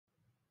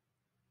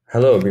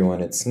Hello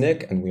everyone, it's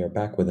Nick and we are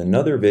back with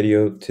another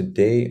video.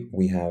 Today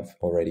we have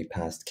already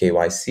passed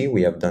KYC,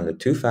 we have done the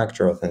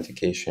two-factor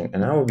authentication,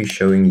 and I will be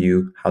showing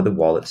you how the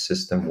wallet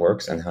system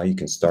works and how you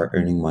can start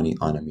earning money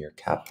on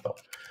Amircapital.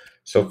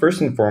 So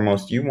first and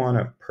foremost, you want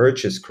to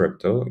purchase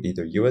crypto,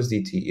 either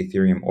USDT,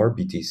 Ethereum, or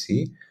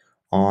BTC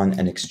on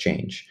an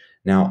exchange.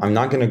 Now, I'm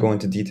not going to go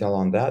into detail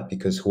on that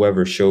because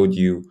whoever showed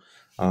you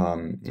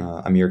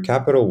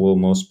Amircapital will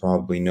most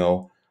probably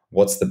know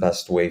what's the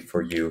best way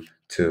for you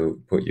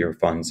to put your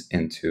funds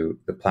into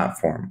the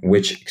platform,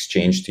 which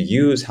exchange to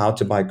use, how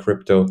to buy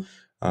crypto.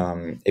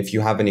 If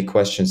you have any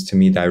questions to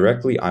me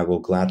directly, I will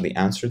gladly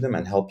answer them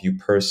and help you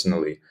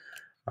personally,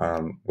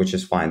 which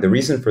is fine. The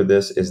reason for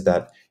this is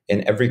that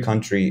in every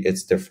country,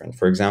 it's different.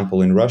 For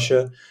example, in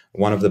Russia,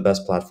 one of the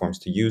best platforms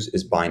to use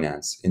is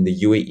Binance. In the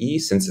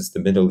UAE, since it's the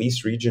Middle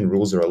East region,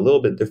 rules are a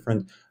little bit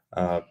different.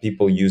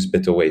 People use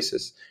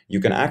BitOasis. You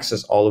can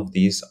access all of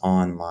these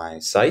on my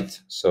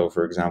site. So,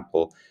 for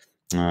example,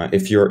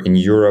 if you're in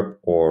Europe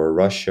or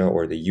Russia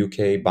or the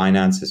UK,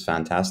 Binance is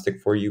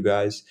fantastic for you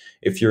guys.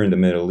 If you're in the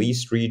Middle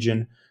East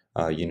region,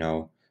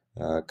 Qatar,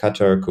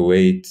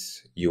 Kuwait,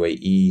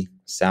 UAE,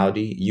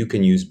 Saudi, you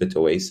can use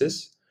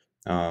BitOasis.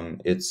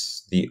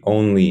 It's the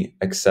only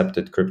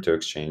accepted crypto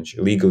exchange,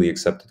 legally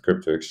accepted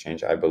crypto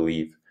exchange, I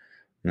believe.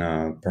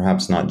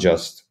 Perhaps not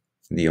just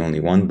the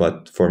only one,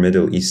 but for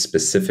Middle East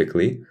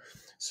specifically.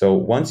 So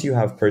once you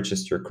have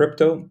purchased your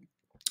crypto,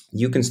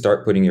 you can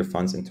start putting your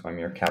funds into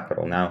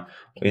Amircapital. Now,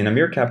 in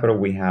Amircapital,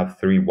 we have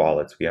three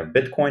wallets. We have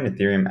Bitcoin,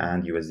 Ethereum,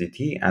 and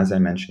USDT, as I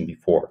mentioned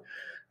before.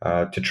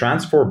 To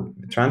transfer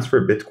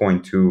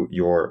Bitcoin to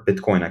your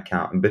Bitcoin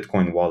account,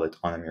 Bitcoin wallet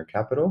on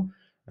Amircapital,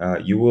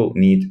 you will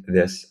need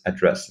this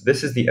address.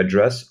 This is the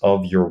address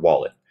of your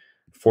wallet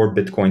for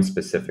Bitcoin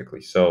specifically.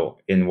 So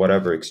in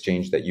whatever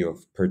exchange that you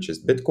have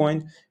purchased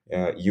Bitcoin,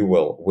 you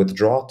will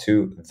withdraw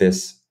to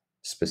this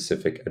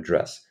specific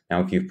address.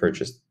 Now, if you've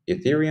purchased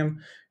Ethereum,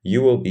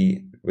 you will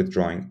be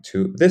withdrawing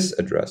to this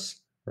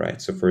address,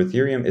 right? So for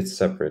Ethereum, it's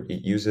separate.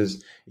 It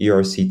uses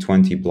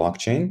ERC20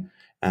 blockchain.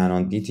 And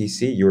on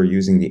BTC, you're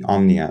using the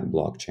Omniat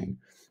blockchain.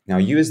 Now,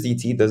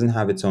 USDT doesn't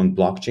have its own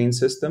blockchain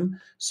system.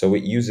 So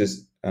it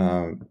uses,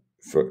 for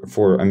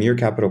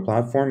Amircapital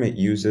platform, it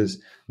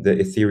uses the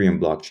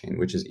Ethereum blockchain,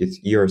 which is its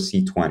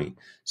ERC20.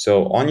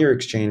 So on your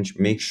exchange,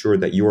 make sure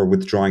that you are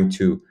withdrawing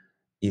to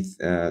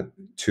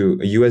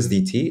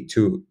USDT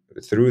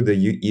through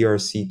the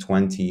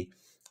ERC20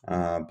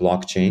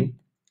 blockchain.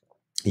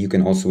 You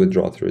can also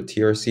withdraw through a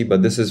TRC,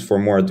 but this is for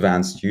more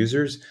advanced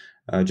users.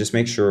 Just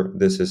make sure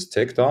this is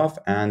ticked off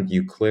and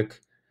you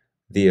click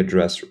the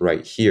address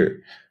right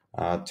here,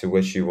 to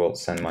which you will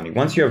send money.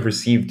 Once you have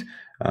received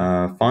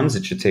funds,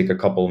 it should take a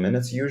couple of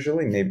minutes,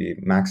 usually, maybe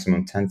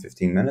maximum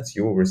 10-15 minutes.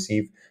 You will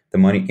receive the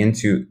money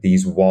into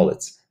these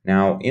wallets.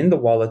 Now, in the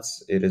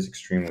wallets, it is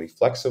extremely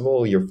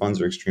flexible. Your funds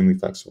are extremely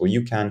flexible.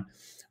 You can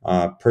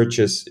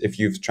purchase, if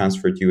you've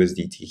transferred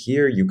USDT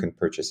here, you can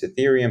purchase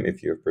Ethereum.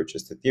 If you have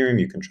purchased Ethereum,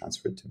 you can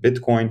transfer it to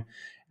Bitcoin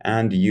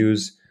and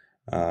use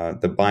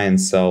the buy and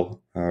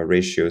sell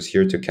ratios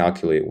here to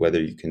calculate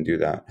whether you can do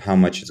that, how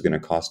much it's going to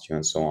cost you,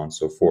 and so on and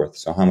so forth.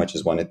 So how much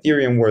is one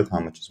Ethereum worth, how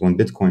much is one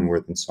Bitcoin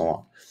worth, and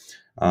so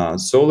on.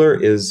 Solar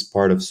is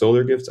part of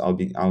Solar Gifts.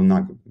 I'm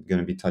not going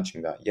to be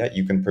touching that yet.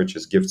 You can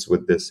purchase gifts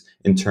with this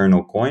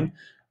internal coin.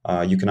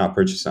 You cannot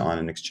purchase it on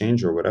an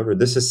exchange or whatever.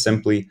 This is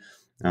simply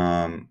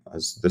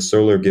as the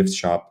Solar Gift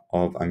Shop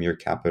of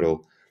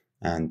Amircapital.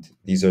 And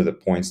these are the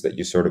points that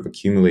you sort of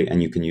accumulate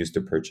and you can use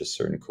to purchase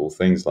certain cool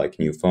things like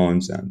new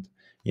phones and,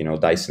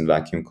 Dyson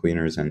vacuum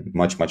cleaners and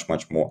much, much,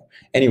 much more.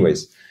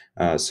 Anyways,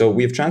 so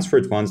we've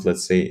transferred funds,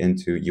 let's say,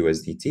 into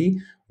USDT.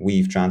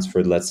 We've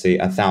transferred, let's say,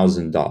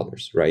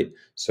 $1,000, right?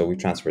 So we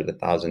transferred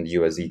 1,000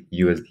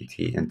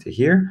 USDT into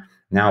here.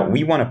 Now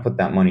we want to put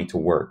that money to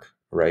work,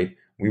 right?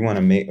 We want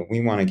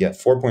to get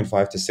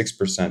 4.5 to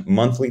 6%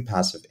 monthly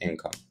passive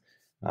income.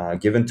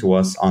 Given to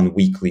us on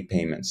weekly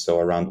payments. So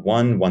around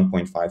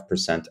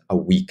 1.5% a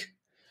week.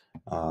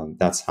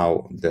 That's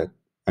how the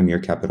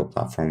Amircapital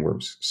platform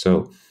works.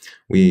 So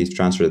we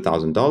transferred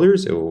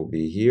 $1,000. It will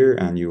be here,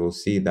 and you will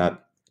see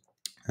that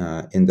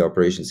in the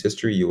operations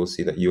history, you will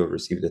see that you have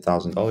received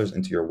 $1,000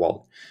 into your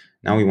wallet.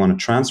 Now we want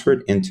to transfer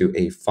it into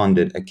a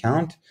funded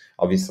account.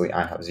 Obviously,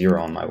 I have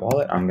zero on my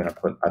wallet. I'm going to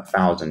put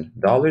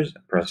 $1,000,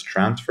 press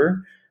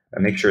transfer,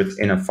 and make sure it's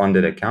in a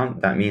funded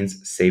account. That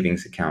means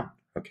savings account.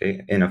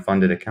 Okay, in a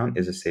funded account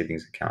is a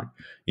savings account.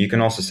 You can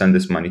also send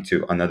this money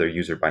to another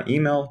user by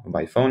email,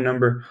 by phone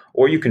number,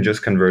 or you can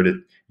just convert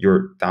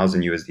your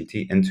 1,000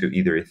 USDT into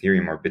either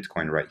Ethereum or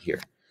Bitcoin right here.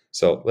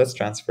 So let's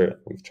transfer it.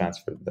 We've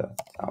transferred the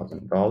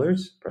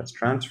 $1,000. Press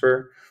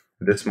transfer.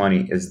 This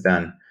money is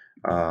then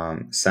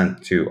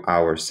sent to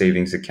our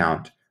savings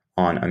account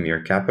on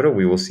Amircapital.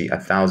 We will see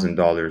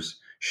 $1,000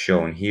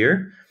 shown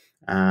here.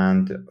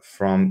 And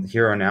from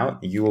here on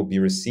out, you will be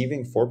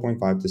receiving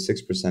 4.5 to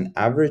 6%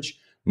 average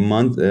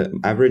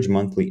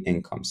monthly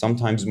income,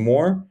 sometimes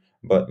more,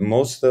 but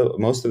most of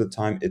the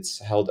time it's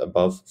held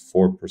above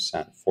 4%,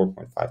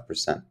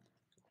 4.5%.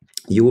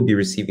 You will be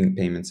receiving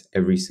payments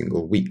every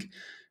single week.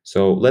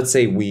 So let's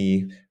say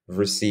we've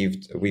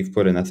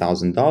put in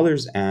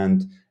 $1,000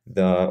 and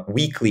the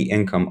weekly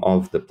income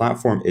of the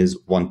platform is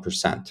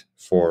 1%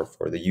 for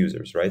the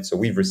users, right? So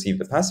we've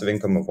received a passive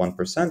income of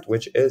 1%,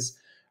 which is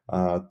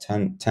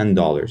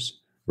 $10,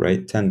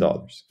 right?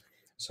 $10.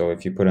 So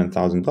if you put in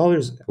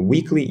 $1,000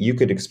 weekly, you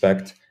could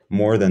expect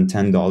more than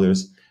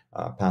 $10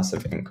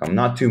 passive income.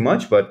 Not too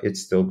much, but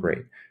it's still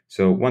great.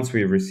 So once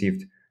we've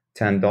received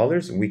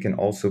 $10, we can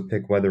also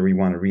pick whether we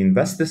want to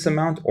reinvest this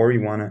amount or we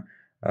want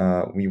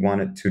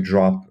it to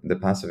drop the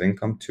passive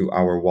income to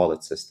our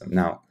wallet system.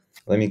 Now,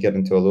 let me get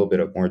into a little bit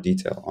of more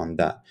detail on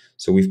that.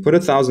 So we've put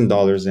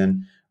 $1,000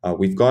 in.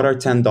 We've got our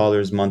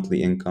 $10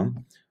 monthly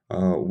income.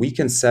 We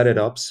can set it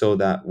up so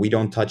that we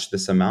don't touch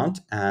this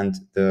amount, and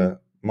the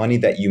money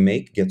that you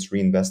make gets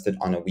reinvested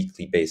on a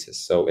weekly basis.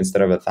 So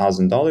instead of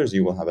 $1,000,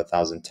 you will have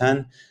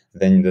 1,010.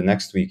 Then the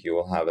next week you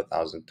will have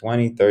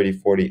 1,020, 30,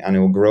 40, and it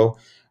will grow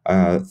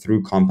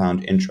through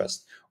compound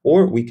interest.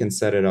 Or we can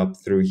set it up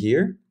through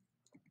here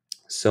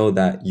so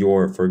that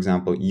your, for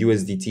example,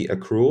 USDT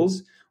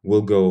accruals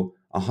will go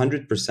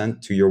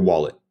 100% to your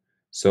wallet.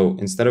 So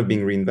instead of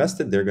being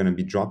reinvested, they're going to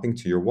be dropping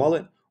to your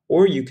wallet,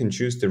 or you can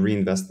choose to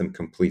reinvest them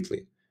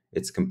completely.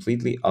 It's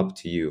completely up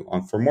to you.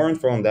 For more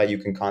info on that, you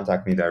can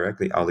contact me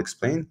directly. I'll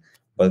explain.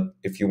 But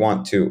if you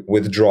want to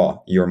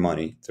withdraw your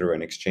money through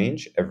an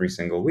exchange every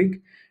single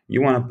week,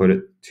 you want to put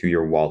it to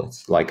your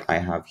wallets like I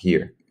have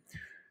here.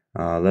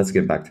 Let's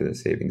get back to the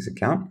savings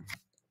account.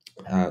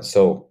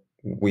 So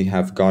we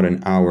have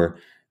gotten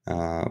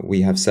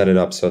we have set it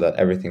up so that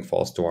everything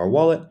falls to our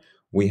wallet.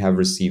 We have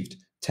received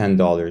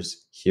 $10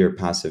 here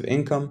passive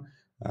income,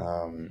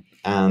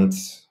 and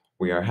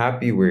we are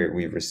happy.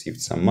 We've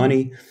received some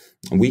money.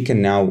 We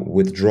can now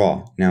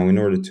withdraw. Now, in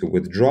order to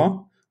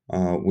withdraw,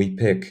 we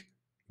pick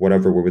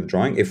whatever we're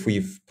withdrawing. If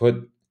we've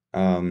put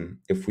in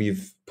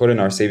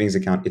our savings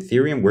account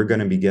Ethereum, we're going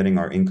to be getting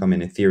our income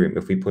in Ethereum.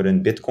 If we put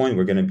in Bitcoin,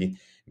 we're going to be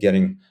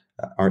getting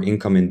our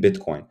income in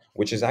Bitcoin,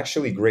 which is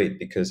actually great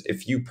because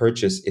if you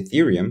purchase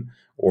Ethereum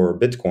or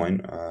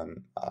Bitcoin,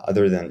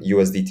 other than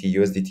USDT,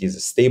 USDT is a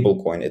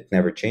stable coin. It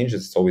never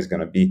changes. It's always going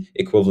to be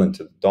equivalent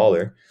to the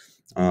dollar.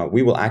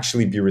 We will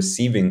actually be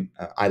receiving,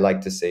 I like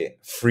to say,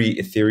 free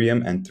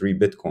Ethereum and free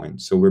Bitcoin.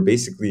 So we're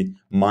basically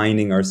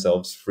mining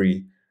ourselves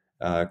free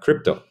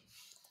crypto.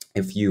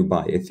 If you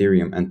buy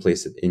Ethereum and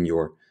place it in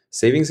your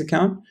savings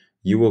account,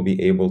 you will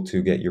be able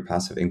to get your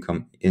passive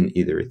income in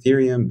either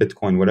Ethereum,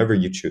 Bitcoin, whatever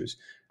you choose.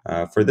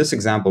 For this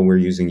example, we're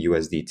using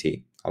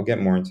USDT. I'll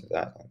get more into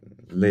that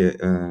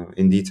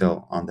in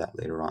detail on that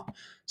later on.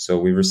 So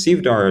we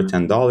received our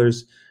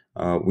 $10.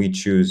 We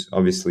choose,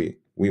 obviously,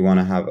 we want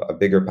to have a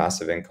bigger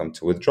passive income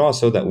to withdraw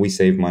so that we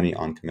save money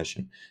on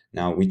commission.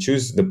 Now we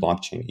choose the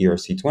blockchain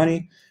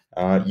ERC20.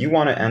 You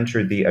want to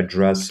enter the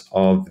address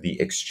of the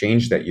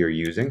exchange that you're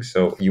using.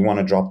 So you want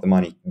to drop the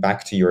money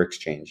back to your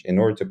exchange. In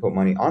order to put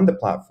money on the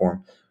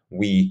platform,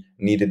 we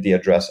needed the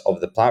address of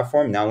the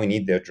platform. Now we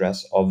need the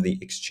address of the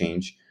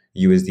exchange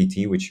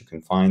USDT, which you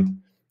can find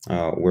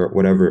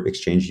whatever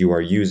exchange you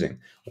are using.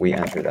 We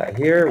enter that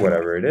here,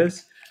 whatever it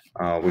is.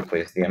 We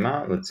place the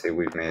amount. Let's say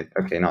we've made,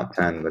 okay, not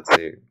 10, let's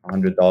say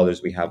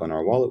 $100 we have on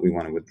our wallet. We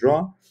want to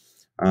withdraw.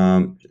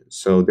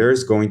 So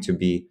there's going to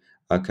be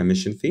a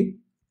commission fee,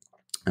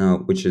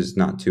 which is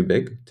not too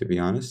big, to be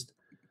honest.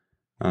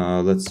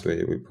 Let's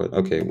say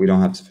okay, we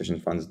don't have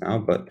sufficient funds now,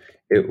 but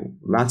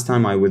last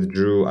time I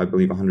withdrew, I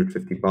believe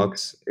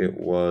 $150. It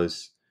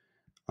was,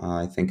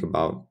 I think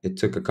it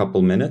took a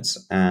couple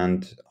minutes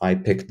and I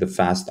picked the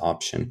fast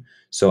option.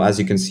 So as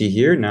you can see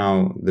here,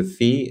 now the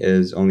fee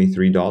is only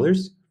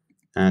 $3.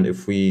 And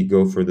if we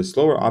go for the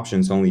slower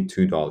option, it's only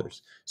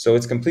 $2. So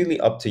it's completely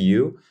up to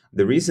you.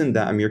 The reason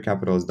that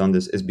Amircapital has done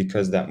this is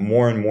because that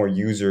more and more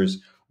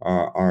users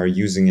are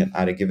using it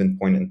at a given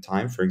point in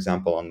time. For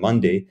example, on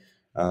Monday,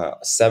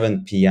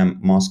 7 p.m.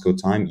 Moscow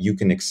time, you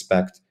can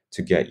expect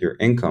to get your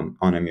income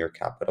on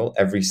Amircapital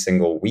every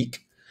single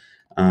week.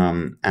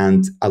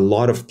 And a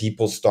lot of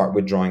people start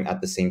withdrawing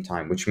at the same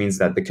time, which means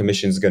that the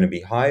commission is going to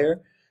be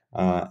higher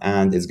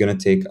and it's going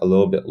to take a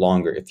little bit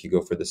longer if you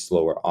go for the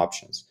slower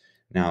options.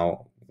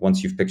 Now,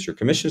 once you've picked your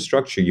commission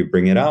structure, you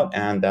bring it out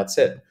and that's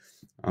it.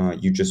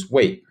 You just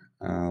wait.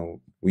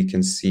 We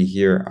can see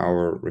here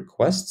our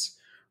requests.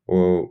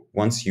 Or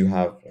once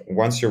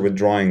you're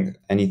withdrawing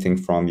anything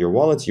from your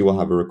wallets, you will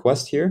have a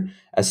request here.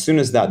 As soon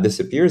as that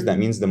disappears, that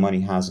means the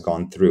money has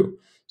gone through.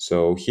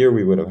 So here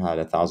we would have had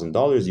 $1,000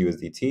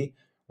 USDT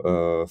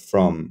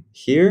from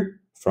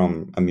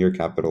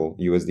Amircapital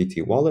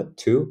USDT wallet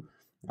to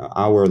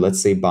our,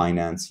 let's say,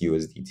 Binance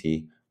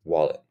USDT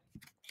wallet.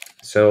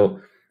 So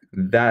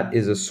that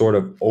is a sort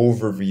of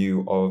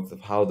overview of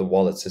how the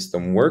wallet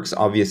system works.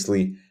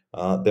 Obviously,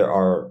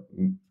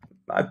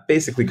 I've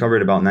basically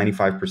covered about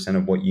 95%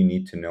 of what you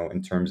need to know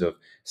in terms of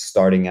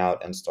starting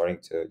out and starting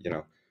to,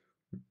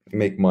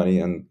 make money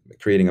and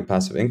creating a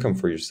passive income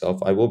for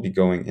yourself. I will be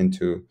going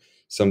into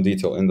some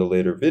detail in the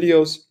later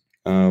videos,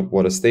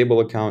 what a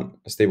stable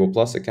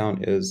plus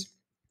account is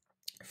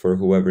for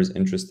whoever's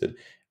interested.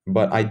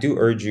 But I do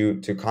urge you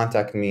to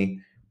contact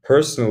me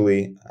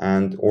personally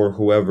or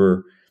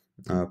whoever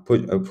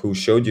who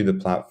showed you the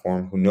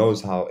platform, who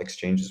knows how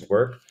exchanges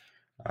work,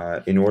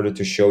 in order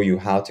to show you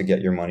how to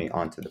get your money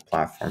onto the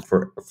platform.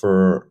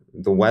 For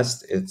the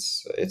West,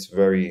 it's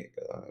very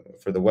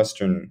for the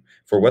Western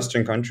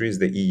countries,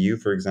 the EU,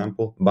 for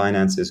example,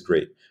 Binance is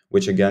great,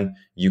 which again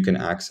you can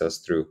access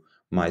through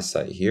my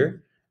site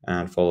here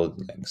and follow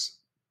the links.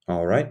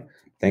 All right,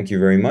 thank you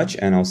very much,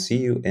 and I'll see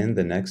you in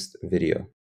the next video.